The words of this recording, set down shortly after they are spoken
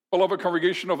Beloved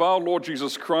congregation of our Lord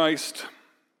Jesus Christ,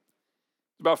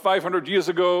 about 500 years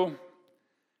ago,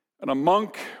 and a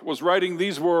monk was writing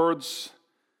these words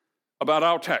about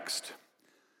our text.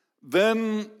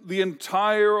 Then the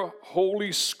entire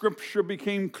Holy Scripture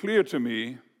became clear to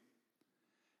me,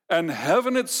 and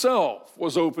heaven itself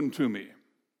was opened to me.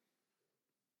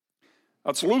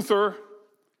 That's Luther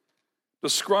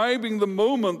describing the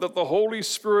moment that the Holy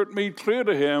Spirit made clear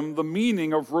to him the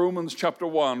meaning of Romans chapter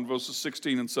 1, verses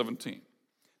 16 and 17.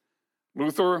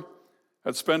 Luther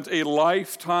had spent a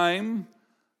lifetime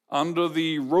under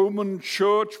the Roman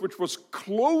church, which was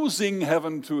closing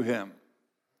heaven to him.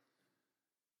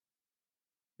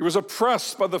 He was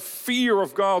oppressed by the fear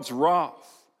of God's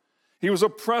wrath. He was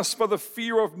oppressed by the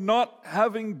fear of not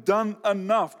having done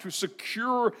enough to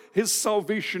secure his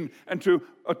salvation and to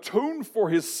atone for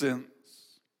his sins.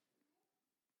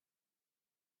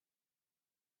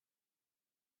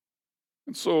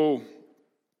 And so,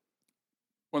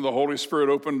 when the Holy Spirit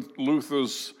opened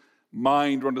Luther's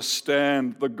mind to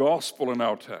understand the gospel in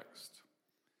our text,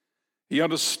 he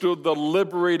understood the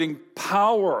liberating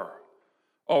power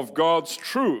of God's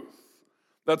truth,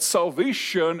 that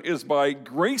salvation is by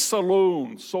grace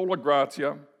alone, sola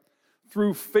gratia,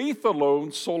 through faith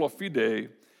alone, sola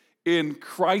fide, in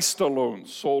Christ alone,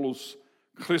 solus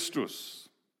Christus.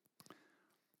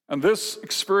 And this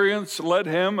experience led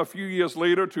him a few years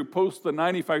later to post the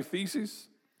 95 Theses,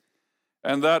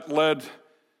 and that led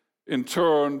in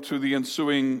turn to the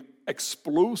ensuing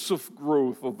explosive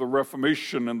growth of the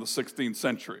Reformation in the 16th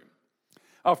century.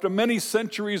 After many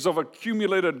centuries of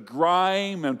accumulated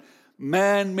grime and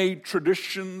man-made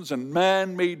traditions and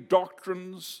man-made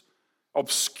doctrines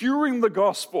obscuring the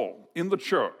gospel in the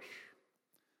church,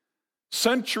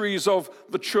 centuries of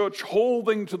the church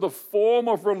holding to the form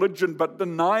of religion but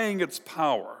denying its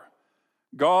power,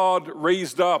 God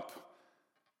raised up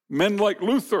men like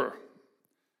Luther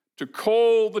to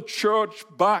call the church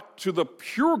back to the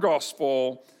pure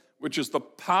gospel, which is the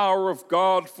power of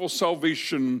God for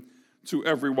salvation to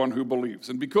everyone who believes.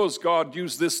 And because God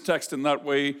used this text in that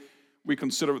way, we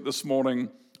consider it this morning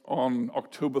on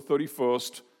October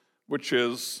 31st, which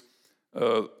is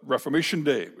Reformation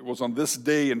Day. It was on this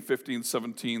day in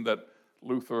 1517 that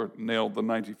Luther nailed the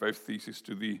 95 Theses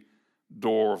to the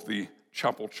door of the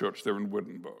chapel church there in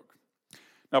Wittenberg.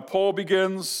 Now, Paul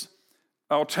begins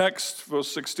our text,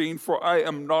 verse 16, "For I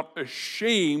am not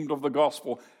ashamed of the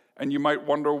gospel." And you might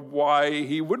wonder why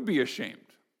he would be ashamed.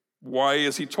 Why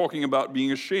is he talking about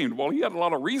being ashamed? Well, he had a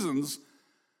lot of reasons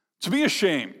to be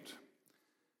ashamed.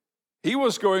 He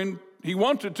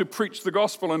wanted to preach the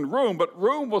gospel in Rome, but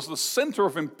Rome was the center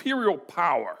of imperial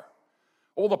power.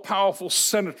 All the powerful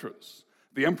senators,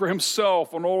 the emperor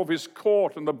himself and all of his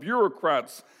court and the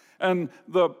bureaucrats and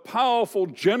the powerful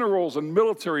generals and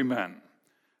military men,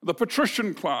 the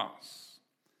patrician class.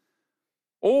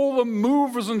 All the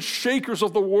movers and shakers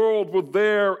of the world were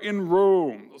there in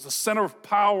Rome. It was the center of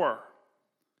power.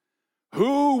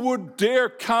 Who would dare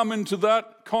come into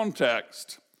that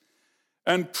context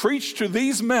and preach to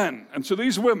these men and to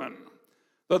these women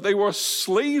that they were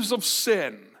slaves of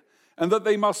sin and that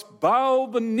they must bow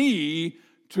the knee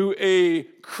to a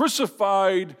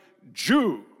crucified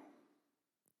Jew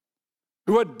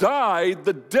who had died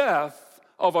the death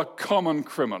of a common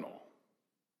criminal?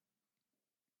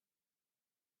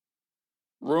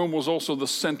 Rome was also the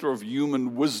center of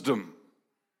human wisdom.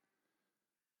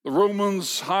 The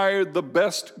Romans hired the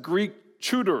best Greek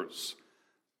tutors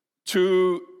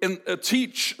to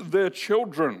teach their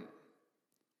children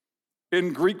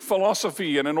in Greek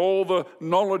philosophy and in all the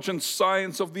knowledge and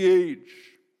science of the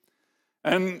age.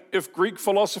 And if Greek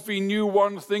philosophy knew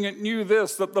one thing, it knew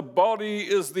this, that the body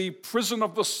is the prison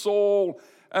of the soul,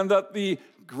 and that the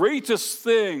greatest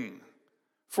thing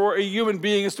for a human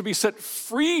being is to be set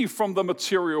free from the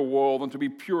material world and to be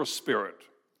pure spirit.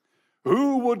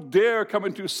 Who would dare come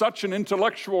into such an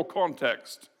intellectual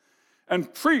context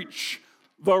and preach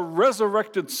the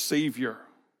resurrected Savior?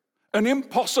 An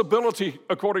impossibility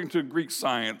according to Greek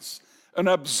science, an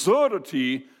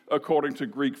absurdity according to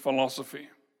Greek philosophy.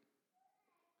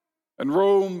 And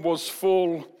Rome was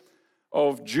full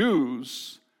of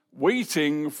Jews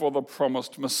waiting for the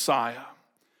promised Messiah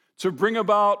to bring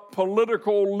about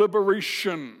political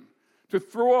liberation, to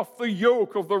throw off the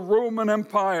yoke of the Roman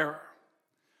Empire.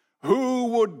 Who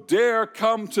would dare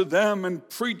come to them and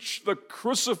preach the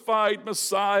crucified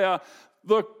Messiah,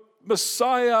 the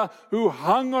Messiah who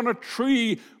hung on a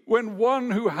tree, when one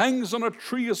who hangs on a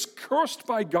tree is cursed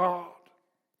by God?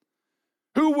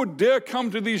 Who would dare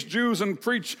come to these Jews and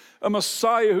preach a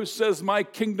Messiah who says, "My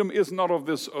kingdom is not of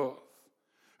this earth"?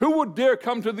 Who would dare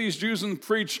come to these Jews and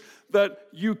preach that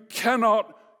you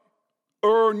cannot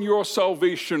earn your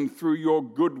salvation through your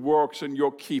good works and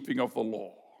your keeping of the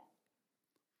law.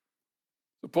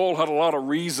 So Paul had a lot of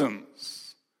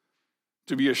reasons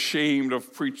to be ashamed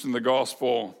of preaching the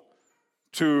gospel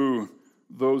to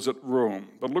those at Rome.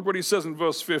 But look what he says in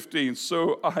verse 15.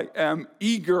 So I am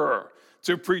eager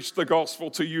to preach the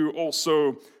gospel to you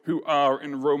also who are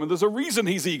in Rome. And there's a reason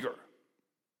he's eager.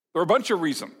 There are a bunch of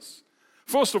reasons.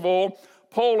 First of all,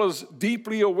 Paul is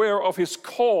deeply aware of his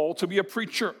call to be a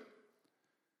preacher.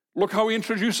 Look how he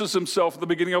introduces himself at the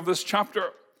beginning of this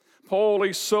chapter. Paul,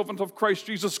 a servant of Christ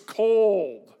Jesus,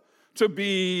 called to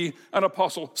be an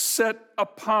apostle, set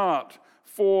apart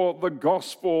for the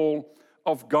gospel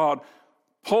of God.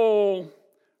 Paul,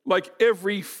 like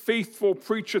every faithful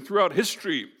preacher throughout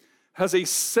history, has a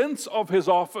sense of his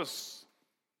office.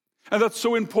 And that's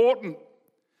so important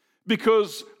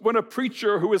because when a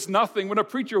preacher who is nothing, when a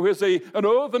preacher who is an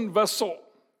earthen vessel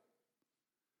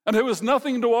and who has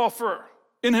nothing to offer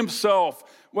in himself,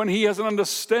 when he has an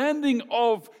understanding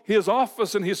of his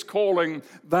office and his calling,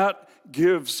 that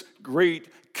gives great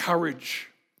courage.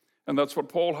 And that's what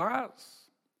Paul has.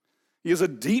 He has a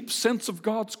deep sense of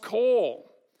God's call.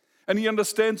 And he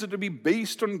understands it to be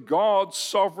based on God's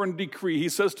sovereign decree. He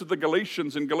says to the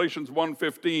Galatians in Galatians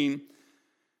 1:15,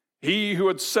 he who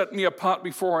had set me apart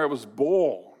before I was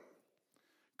born,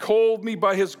 called me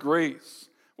by his grace,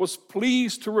 was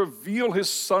pleased to reveal his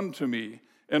Son to me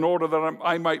in order that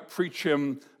I might preach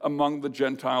him among the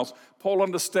Gentiles. Paul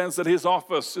understands that his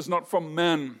office is not from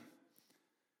men,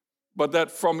 but that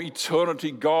from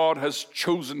eternity God has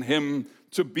chosen him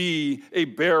to be a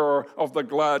bearer of the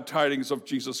glad tidings of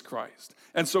Jesus Christ.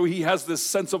 And so he has this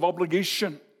sense of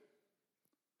obligation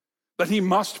that he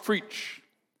must preach,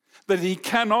 that he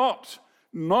cannot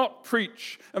not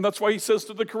preach. And that's why he says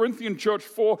to the Corinthian church,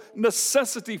 for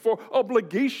necessity, for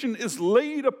obligation is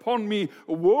laid upon me.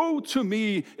 Woe to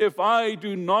me if I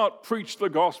do not preach the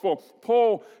gospel.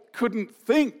 Paul couldn't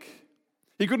think.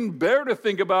 He couldn't bear to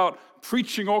think about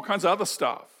preaching all kinds of other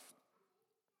stuff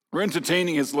or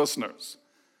entertaining his listeners.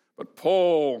 But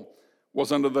Paul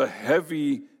was under the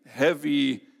heavy,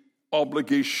 heavy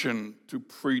obligation to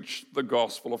preach the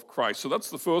gospel of Christ. So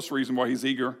that's the first reason why he's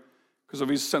eager, because of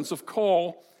his sense of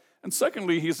call. And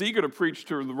secondly, he's eager to preach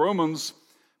to the Romans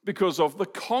because of the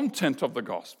content of the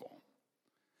gospel.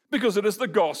 Because it is the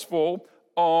gospel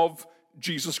of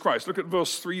Jesus Christ. Look at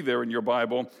verse 3 there in your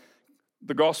Bible.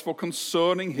 The gospel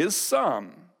concerning his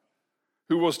Son,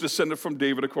 who was descended from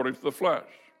David according to the flesh.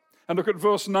 And look at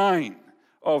verse 9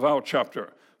 of our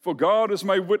chapter. For God is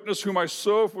my witness, whom I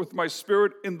serve with my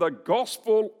spirit in the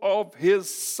gospel of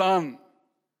his Son.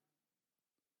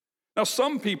 Now,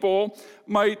 some people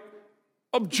might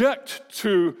object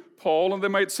to Paul, and they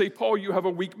might say, Paul, you have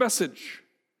a weak message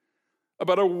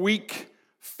about a weak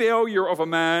failure of a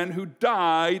man who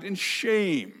died in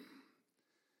shame.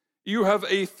 You have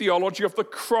a theology of the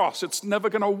cross. It's never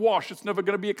going to wash. It's never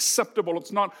going to be acceptable.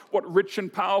 It's not what rich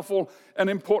and powerful and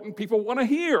important people want to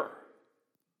hear.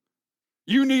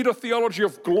 You need a theology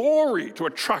of glory to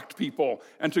attract people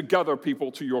and to gather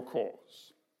people to your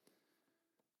cause.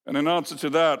 And in answer to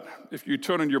that, if you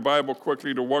turn in your Bible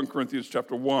quickly to 1 Corinthians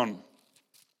chapter 1,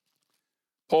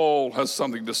 Paul has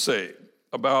something to say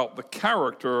about the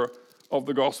character of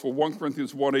the gospel. 1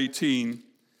 Corinthians 1:18,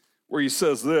 where he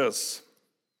says this,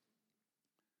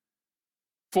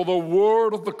 for the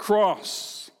word of the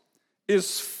cross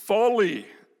is folly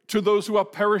to those who are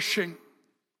perishing,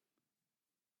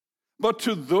 but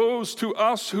to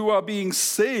us who are being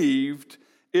saved,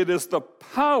 it is the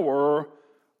power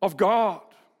of God.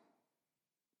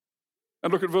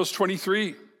 And look at verse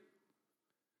 23.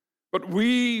 But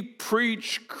we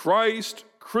preach Christ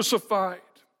crucified,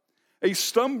 a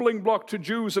stumbling block to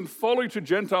Jews and folly to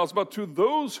Gentiles, but to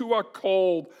those who are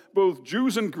called, both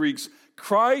Jews and Greeks,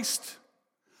 Christ,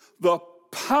 the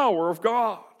power of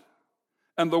God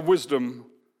and the wisdom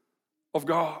of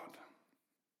God.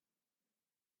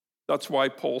 That's why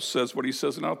Paul says what he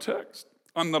says in our text.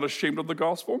 I'm not ashamed of the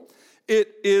gospel.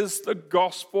 It is the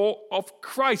gospel of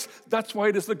Christ. That's why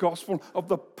it is the gospel of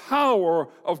the power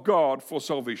of God for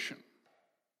salvation.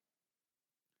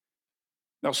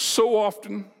 Now, so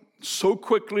often, so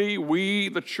quickly, we,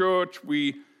 the church,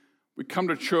 we come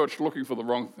to church looking for the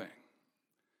wrong thing.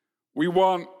 We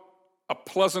want a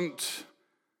pleasant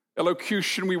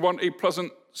elocution. We want a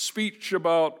pleasant speech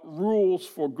about rules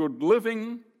for good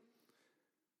living.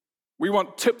 We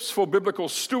want tips for biblical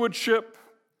stewardship.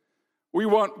 We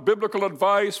want biblical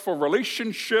advice for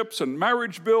relationships and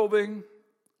marriage building.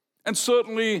 And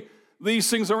certainly these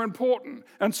things are important.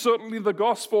 And certainly the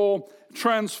gospel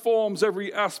transforms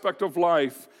every aspect of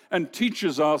life. and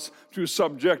teaches us to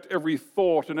subject every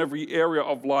thought and every area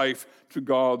of life to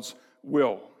God's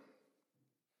will.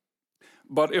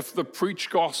 But if the preached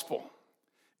gospel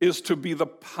is to be the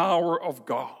power of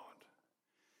God,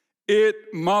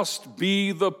 it must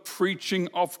be the preaching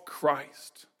of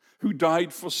Christ, who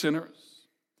died for sinners.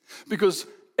 Because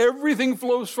everything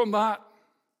flows from that.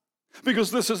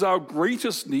 Because this is our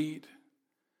greatest need.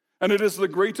 And it is the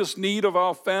greatest need of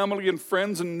our family and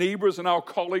friends and neighbors and our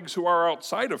colleagues who are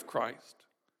outside of Christ.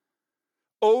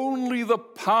 Only the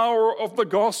power of the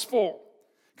gospel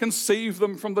can save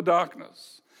them from the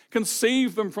darkness, can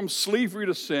save them from slavery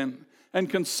to sin, and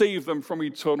can save them from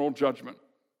eternal judgment.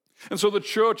 And so the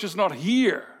church is not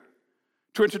here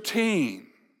to entertain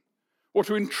or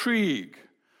to intrigue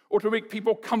or to make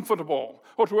people comfortable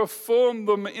or to affirm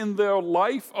them in their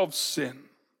life of sin.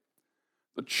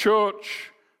 The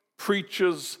church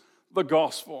preaches the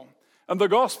gospel. And the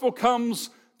gospel comes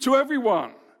to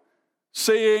everyone,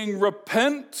 saying,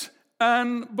 repent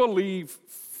and believe,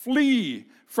 flee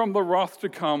from the wrath to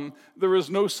come. There is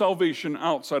no salvation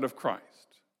outside of Christ.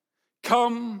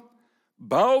 Come,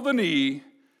 bow the knee,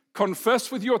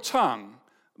 confess with your tongue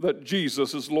that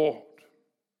Jesus is Lord.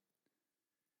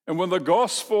 And when the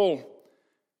gospel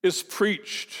is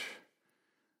preached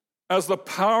as the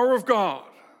power of God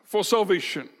for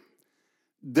salvation,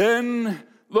 then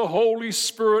the Holy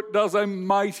Spirit does a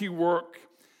mighty work,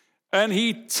 and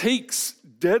he takes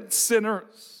dead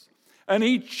sinners, and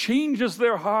he changes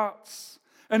their hearts,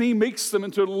 and he makes them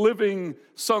into living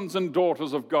sons and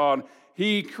daughters of God.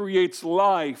 He creates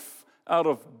life out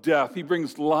of death. He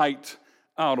brings light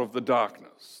out of the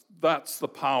darkness. That's the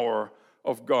power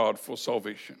of God for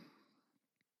salvation.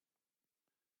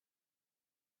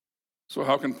 So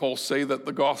how can Paul say that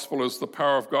the gospel is the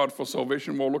power of God for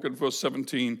salvation? Well, look at verse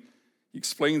 17. He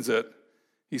explains it.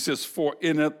 He says, for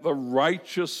in it the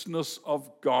righteousness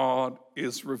of God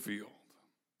is revealed.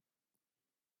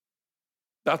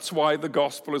 That's why the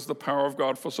gospel is the power of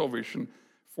God for salvation,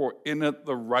 for in it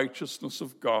the righteousness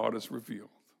of God is revealed.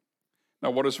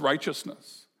 Now, what is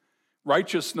righteousness?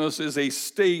 Righteousness is a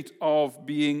state of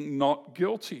being not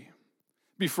guilty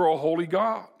before a holy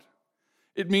God.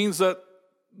 It means that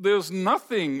there's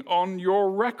nothing on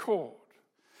your record.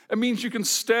 It means you can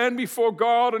stand before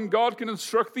God and God can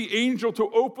instruct the angel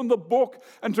to open the book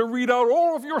and to read out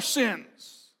all of your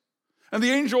sins. And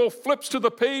the angel flips to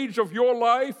the page of your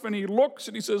life and he looks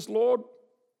and he says, Lord,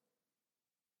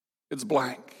 it's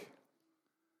blank.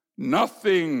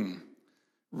 Nothing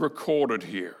recorded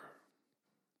here.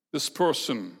 This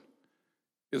person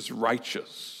is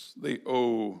righteous. They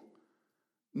owe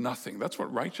nothing. That's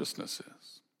what righteousness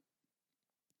is.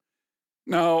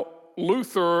 Now,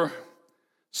 Luther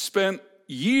spent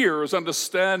years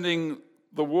understanding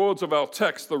the words of our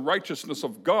text, the righteousness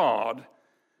of God,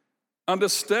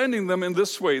 understanding them in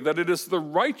this way, that it is the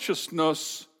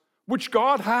righteousness which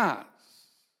God has,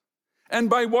 and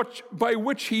by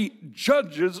which he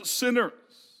judges sinners.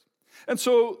 And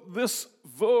so this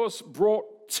verse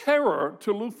brought terror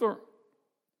to Luther.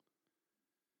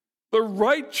 The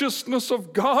righteousness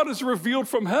of God is revealed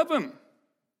from heaven.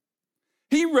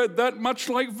 He read that much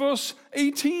like verse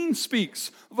 18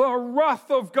 speaks. The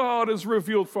wrath of God is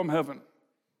revealed from heaven.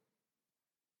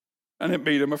 And it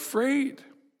made him afraid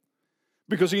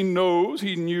because he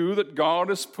knew that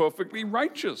God is perfectly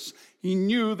righteous. He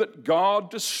knew that God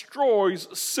destroys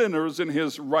sinners in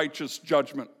his righteous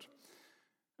judgment.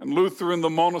 And Luther, in the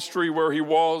monastery where he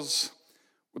was,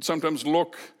 would sometimes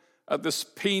look at this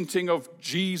painting of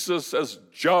Jesus as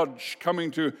judge,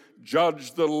 coming to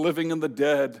judge the living and the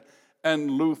dead.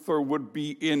 And Luther would be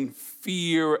in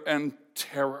fear and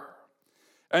terror.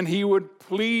 And he would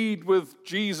plead with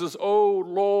Jesus, oh,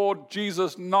 Lord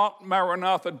Jesus, not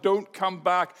Maranatha, don't come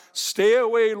back. Stay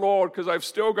away, Lord, because I've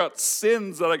still got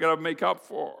sins that I got to make up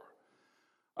for.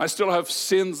 I still have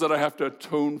sins that I have to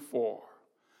atone for.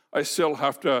 I still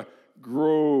have to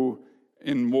grow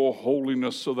in more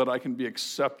holiness so that I can be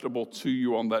acceptable to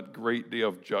you on that great day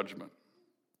of judgment.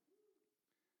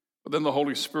 But then the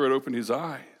Holy Spirit opened his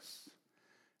eyes.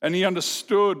 And he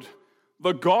understood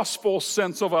the gospel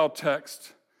sense of our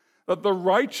text, that the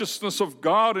righteousness of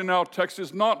God in our text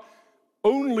is not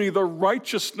only the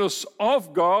righteousness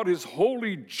of God, his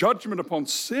holy judgment upon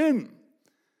sin,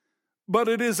 but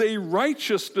it is a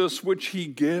righteousness which he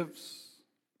gives,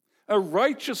 a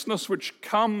righteousness which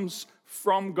comes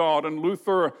from God. And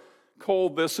Luther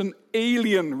called this an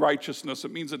alien righteousness.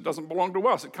 It means it doesn't belong to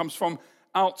us. It comes from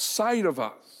outside of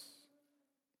us.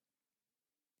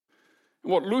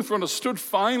 What Luther understood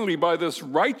finally by this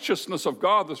righteousness of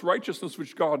God, this righteousness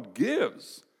which God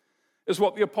gives, is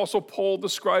what the Apostle Paul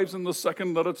describes in the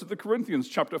second letter to the Corinthians,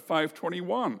 chapter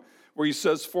 5:21, where he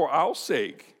says, "For our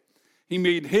sake he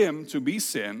made him to be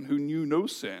sin who knew no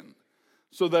sin,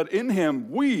 so that in him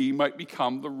we might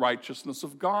become the righteousness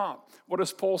of God." What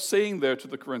is Paul saying there to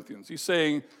the Corinthians? He's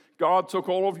saying, God took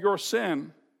all of your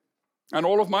sin and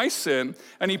all of my sin,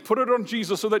 and he put it on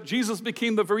Jesus so that Jesus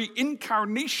became the very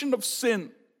incarnation of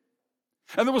sin.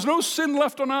 And there was no sin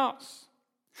left on us.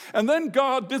 And then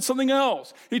God did something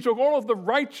else. He took all of the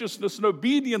righteousness and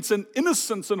obedience and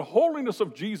innocence and holiness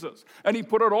of Jesus, and he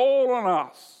put it all on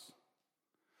us.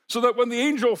 So that when the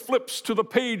angel flips to the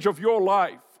page of your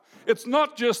life, it's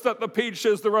not just that the page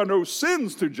says there are no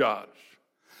sins to judge,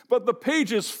 but the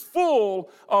page is full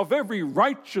of every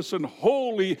righteous and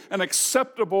holy and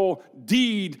acceptable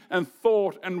deed and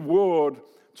thought and word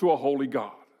to a holy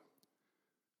God.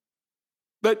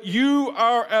 That you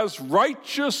are as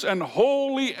righteous and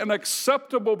holy and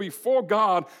acceptable before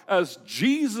God as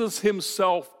Jesus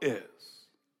himself is.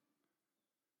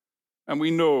 And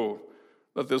we know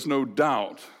that there's no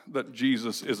doubt that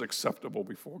Jesus is acceptable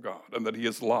before God and that he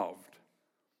is loved.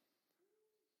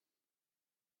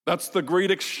 That's the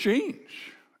great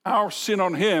exchange. Our sin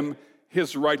on him,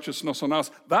 his righteousness on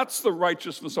us. That's the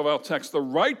righteousness of our text, the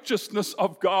righteousness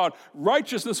of God,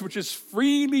 righteousness which is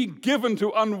freely given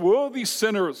to unworthy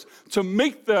sinners to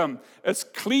make them as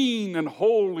clean and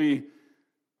holy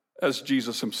as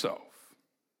Jesus himself.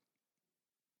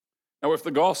 Now, if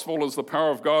the gospel is the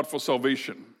power of God for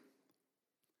salvation,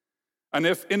 and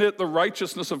if in it the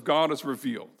righteousness of God is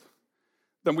revealed,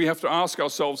 then we have to ask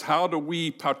ourselves, how do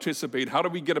we participate? How do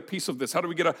we get a piece of this? How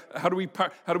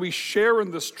do we share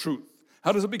in this truth?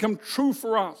 How does it become true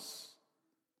for us?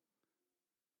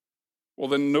 Well,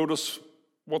 then notice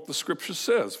what the scripture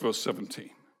says, verse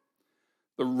 17.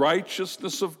 The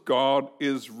righteousness of God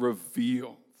is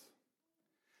revealed.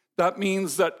 That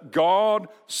means that God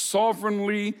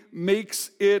sovereignly makes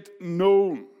it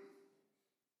known.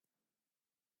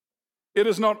 It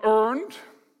is not earned.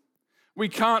 We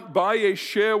can't buy a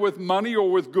share with money or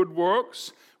with good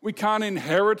works. We can't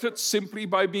inherit it simply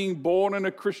by being born in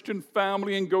a Christian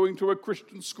family and going to a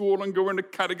Christian school and going to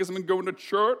catechism and going to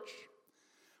church.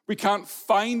 We can't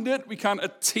find it. We can't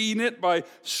attain it by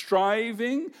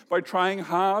striving, by trying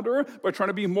harder, by trying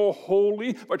to be more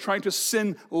holy, by trying to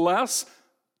sin less.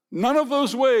 None of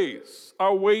those ways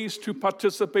are ways to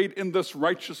participate in this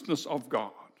righteousness of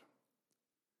God.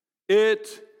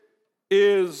 It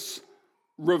is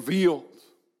revealed.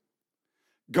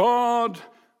 God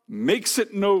makes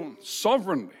it known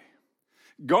sovereignly.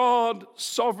 God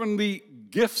sovereignly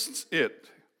gifts it.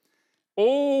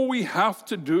 All we have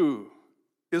to do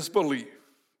is believe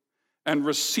and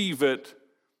receive it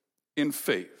in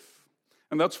faith.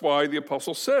 And that's why the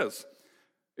apostle says,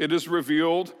 it is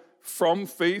revealed from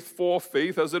faith for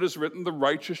faith, as it is written, the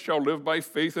righteous shall live by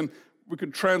faith. And we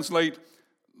could translate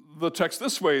the text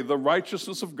this way: the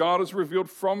righteousness of God is revealed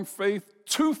from faith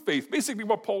to faith. Basically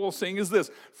what Paul is saying is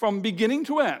this: from beginning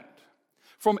to end,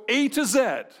 from A to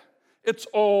Z, it's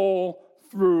all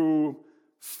through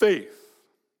faith.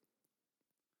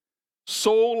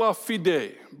 Sola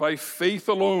fide, by faith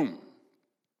alone.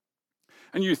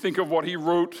 And you think of what he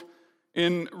wrote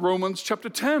in Romans chapter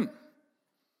 10.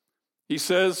 He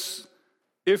says,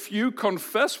 if you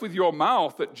confess with your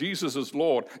mouth that Jesus is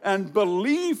Lord and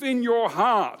believe in your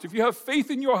heart, if you have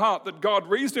faith in your heart that God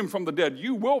raised him from the dead,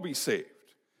 you will be saved.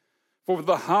 For with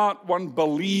the heart one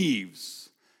believes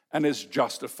and is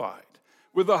justified.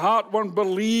 With the heart one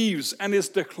believes and is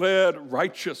declared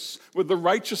righteous with the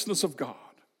righteousness of God.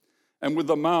 And with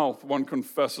the mouth one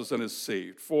confesses and is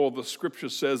saved. For the scripture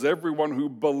says, everyone who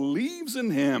believes in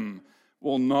him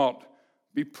will not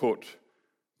be put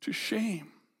to shame.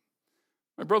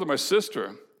 My brother, my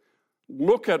sister,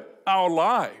 look at our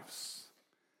lives.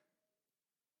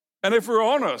 And if we're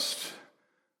honest,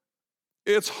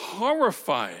 it's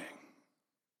horrifying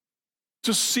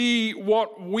to see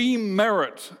what we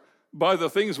merit by the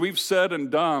things we've said and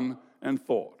done and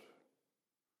thought.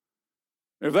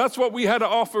 If that's what we had to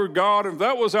offer God, if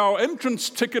that was our entrance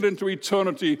ticket into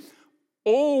eternity,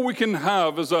 all we can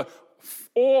have is an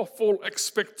awful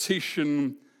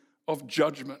expectation of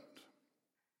judgment.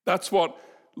 That's what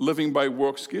living by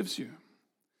works gives you.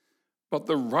 But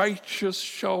the righteous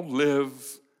shall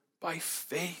live by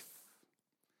faith,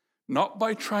 not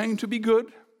by trying to be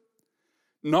good,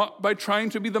 not by trying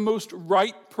to be the most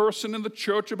right person in the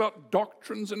church about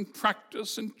doctrines and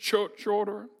practice and church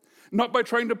order, not by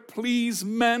trying to please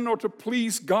men or to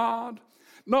please God,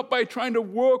 not by trying to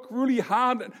work really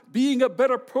hard at being a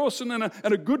better person and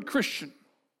a good Christian.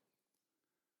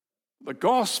 The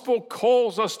gospel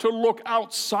calls us to look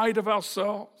outside of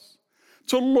ourselves,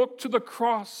 to look to the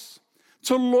cross,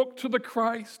 to look to the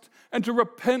Christ, and to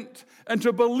repent, and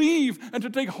to believe, and to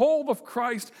take hold of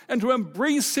Christ, and to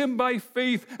embrace him by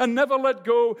faith, and never let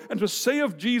go, and to say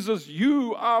of Jesus,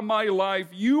 you are my life,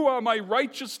 you are my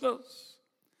righteousness.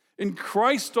 In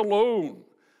Christ alone,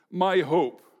 my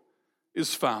hope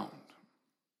is found.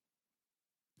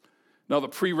 Now, the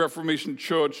pre-Reformation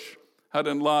church had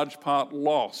in large part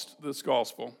lost this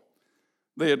gospel.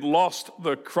 They had lost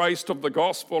the Christ of the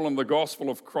gospel and the gospel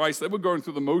of Christ. They were going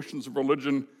through the motions of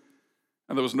religion,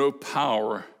 and there was no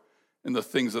power in the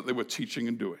things that they were teaching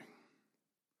and doing.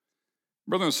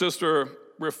 Brother and sister,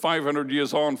 we're 500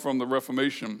 years on from the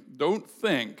Reformation. Don't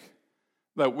think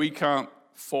that we can't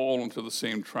fall into the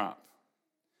same trap.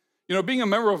 You know, being a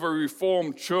member of a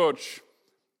Reformed church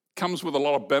comes with a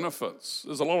lot of benefits.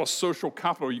 There's a lot of social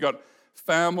capital. You got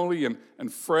family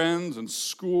and friends and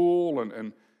school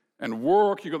and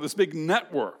work. You got this big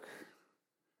network.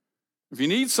 If you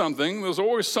need something, there's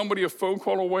always somebody a phone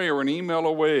call away or an email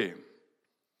away.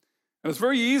 And it's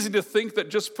very easy to think that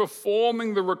just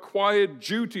performing the required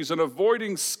duties and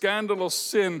avoiding scandalous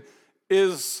sin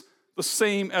is the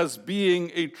same as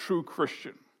being a true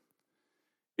Christian.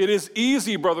 It is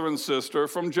easy, brother and sister,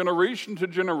 from generation to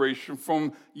generation,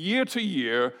 from year to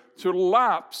year, to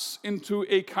lapse into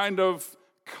a kind of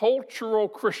cultural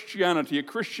Christianity, a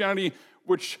Christianity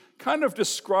which kind of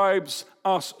describes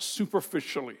us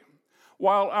superficially,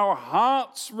 while our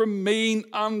hearts remain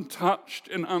untouched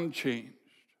and unchanged.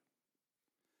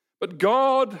 But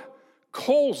God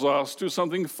calls us to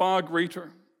something far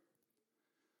greater.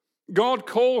 God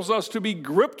calls us to be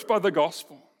gripped by the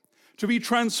gospel, to be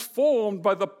transformed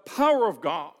by the power of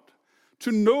God,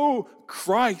 to know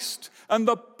Christ and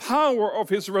the power of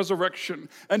his resurrection,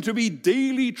 and to be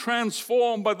daily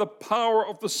transformed by the power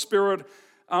of the Spirit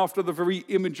after the very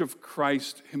image of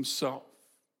Christ himself.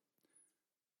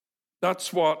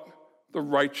 That's what the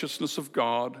righteousness of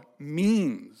God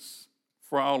means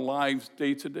for our lives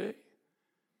day to day.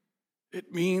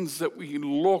 It means that we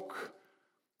look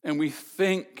and we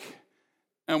think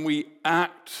and we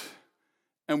act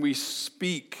and we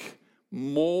speak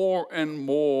more and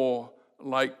more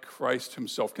like Christ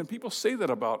himself. Can people say that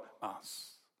about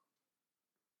us?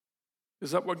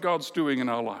 Is that what God's doing in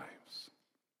our lives?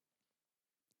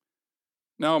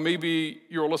 Now, maybe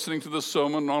you're listening to this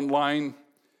sermon online,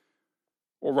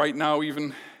 or right now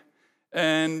even,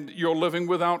 and you're living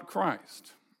without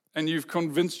Christ. And you've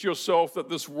convinced yourself that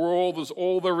this world is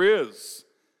all there is.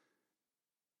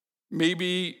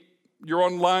 Maybe you're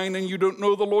online and you don't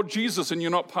know the Lord Jesus and you're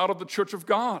not part of the church of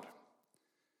God.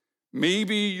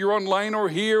 Maybe you're online or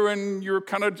here and you're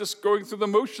kind of just going through the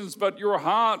motions, but your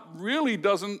heart really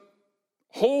doesn't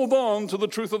hold on to the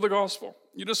truth of the gospel.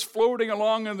 You're just floating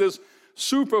along in this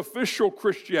superficial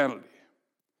Christianity.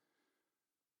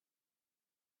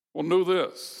 Well, know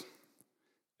this.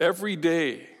 Every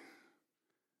day,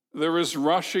 there is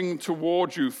rushing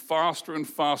toward you faster and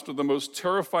faster the most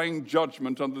terrifying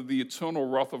judgment under the eternal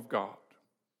wrath of God.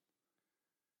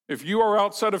 If you are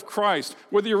outside of Christ,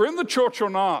 whether you're in the church or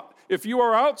not, if you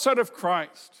are outside of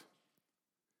Christ,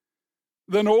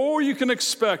 then all you can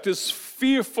expect is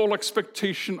fearful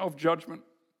expectation of judgment.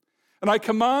 And I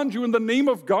command you in the name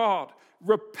of God,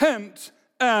 repent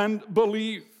and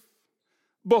believe.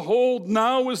 Behold,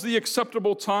 now is the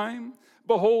acceptable time.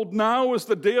 Behold, now is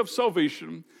the day of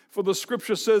salvation. For the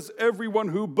scripture says, everyone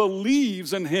who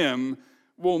believes in him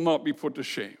will not be put to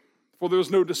shame. For there is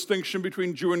no distinction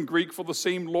between Jew and Greek, for the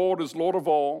same Lord is Lord of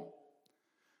all,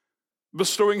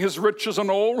 bestowing his riches on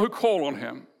all who call on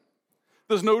him.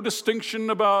 There's no distinction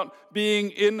about being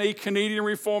in a Canadian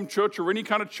Reformed church or any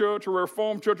kind of church or a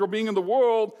Reformed church or being in the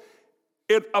world.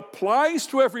 It applies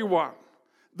to everyone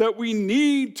that we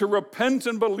need to repent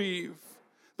and believe,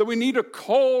 that we need to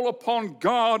call upon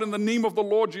God in the name of the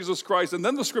Lord Jesus Christ. And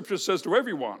then the scripture says to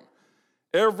everyone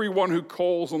who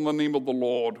calls on the name of the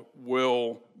Lord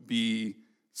will be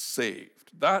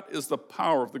saved. That is the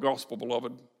power of the gospel,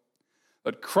 beloved.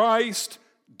 That Christ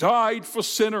died for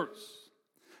sinners.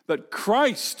 That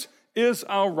Christ is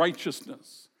our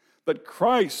righteousness. That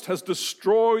Christ has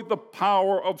destroyed the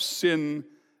power of sin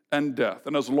and death.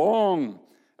 And as long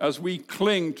as we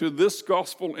cling to this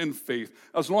gospel in faith,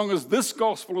 as long as this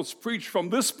gospel is preached from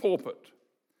this pulpit,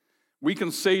 we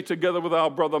can say together with our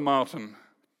brother Martin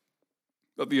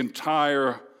that the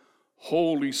entire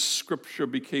Holy Scripture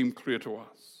became clear to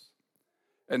us,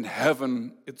 and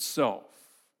heaven itself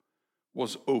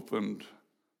was opened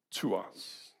to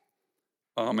us.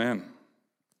 Amen.